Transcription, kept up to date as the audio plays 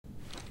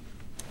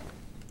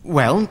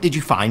Well, did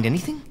you find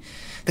anything?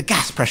 The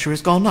gas pressure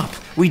has gone up.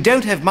 We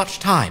don't have much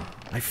time.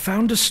 I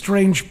found a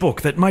strange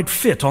book that might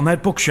fit on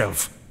that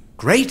bookshelf.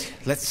 Great.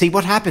 Let's see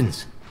what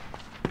happens.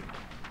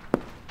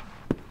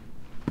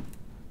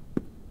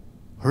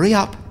 Hurry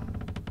up.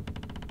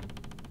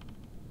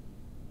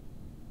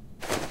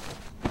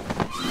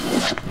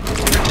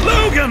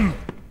 Logan!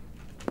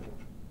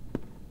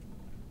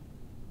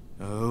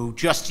 Oh,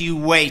 just you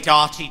wait,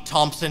 Archie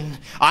Thompson.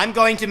 I'm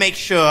going to make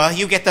sure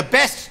you get the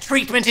best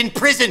treatment in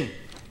prison.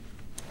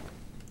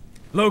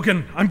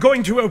 Logan, I'm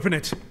going to open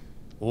it.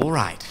 All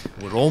right,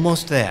 we're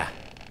almost there.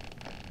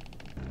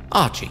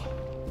 Archie,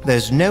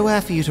 there's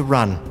nowhere for you to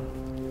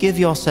run. Give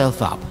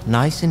yourself up,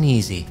 nice and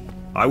easy.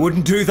 I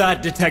wouldn't do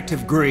that,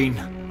 Detective Green.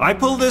 I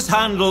pull this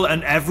handle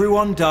and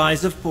everyone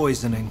dies of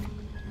poisoning.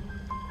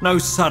 No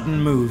sudden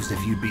moves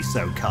if you'd be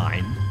so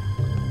kind.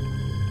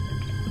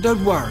 But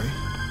don't worry.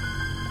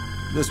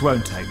 This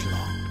won't take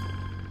long.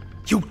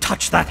 You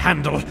touch that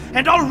handle,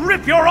 and I'll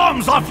rip your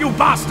arms off, you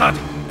bastard!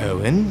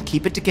 Owen,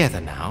 keep it together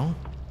now.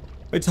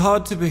 It's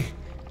hard to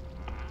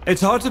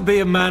be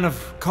a man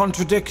of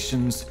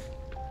contradictions.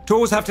 To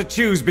always have to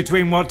choose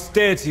between what's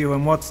dear to you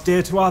and what's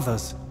dear to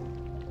others.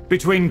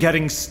 Between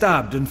getting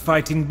stabbed and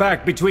fighting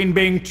back. Between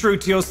being true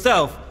to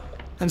yourself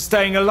and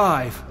staying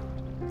alive.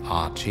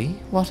 Archie,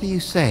 what are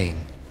you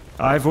saying?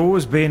 I've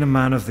always been a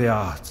man of the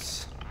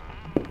arts.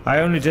 I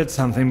only did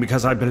something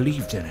because I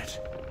believed in it.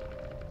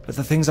 But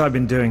the things I've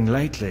been doing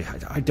lately,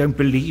 I don't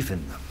believe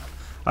in them.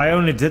 I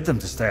only did them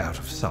to stay out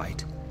of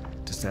sight.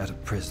 To stay out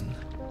of prison.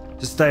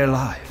 To stay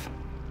alive.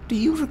 Do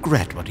you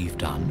regret what you've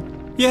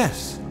done?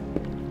 Yes.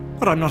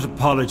 But I'm not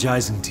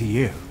apologizing to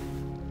you.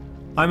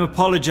 I'm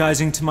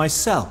apologizing to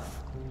myself.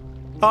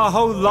 Our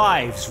whole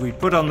lives we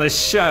put on this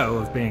show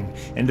of being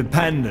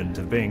independent,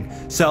 of being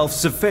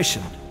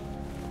self-sufficient.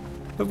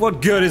 But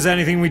what good is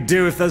anything we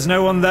do if there's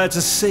no one there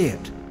to see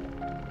it?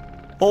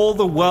 All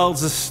the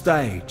world's a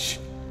stage.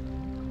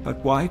 But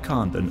why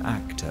can't an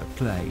actor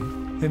play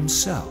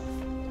himself?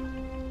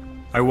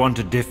 I want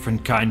a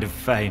different kind of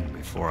fame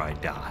before I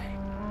die.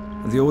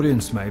 The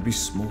audience may be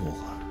small,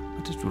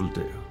 but it will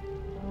do.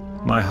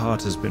 My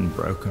heart has been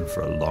broken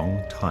for a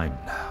long time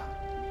now.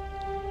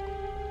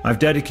 I've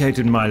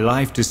dedicated my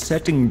life to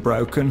setting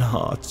broken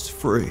hearts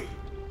free.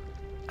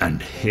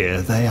 And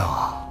here they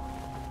are.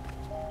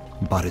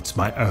 But it's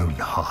my own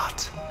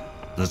heart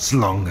that's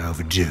long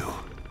overdue.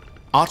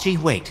 Archie,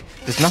 wait.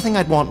 There's nothing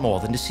I'd want more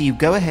than to see you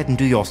go ahead and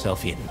do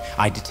yourself in.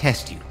 I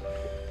detest you.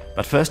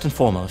 But first and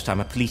foremost,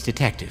 I'm a police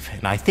detective,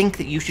 and I think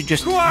that you should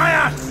just—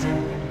 Quiet!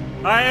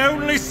 I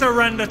only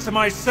surrender to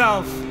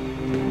myself.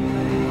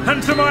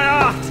 And to my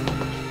art.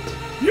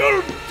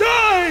 You'll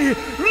die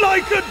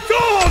like a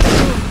dog!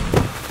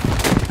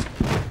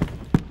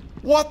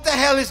 What the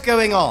hell is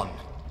going on?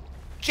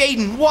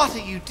 Jaden, what are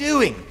you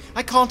doing?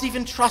 I can't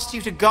even trust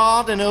you to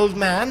guard an old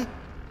man.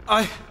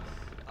 I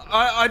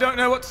don't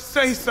know what to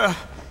say, sir.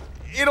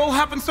 It all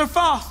happened so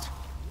fast.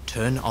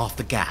 Turn off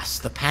the gas.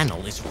 The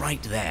panel is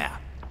right there.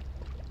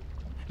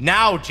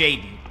 Now,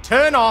 Jaden,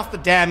 turn off the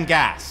damn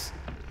gas.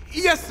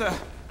 Yes, sir.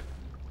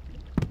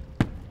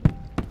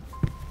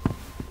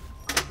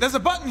 There's a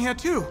button here,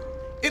 too.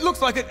 It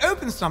looks like it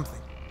opens something.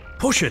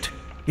 Push it.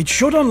 It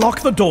should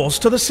unlock the doors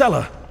to the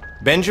cellar.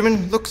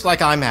 Benjamin, looks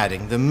like I'm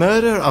adding the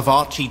murder of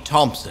Archie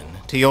Thompson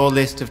to your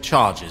list of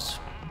charges.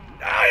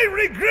 I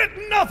regret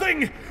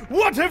nothing!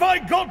 What have I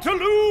got to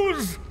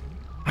lose?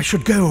 I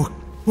should go.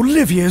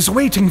 Olivia's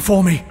waiting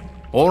for me.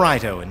 All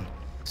right, Owen.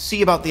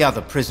 See about the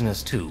other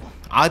prisoners, too.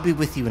 I'll be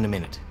with you in a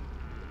minute.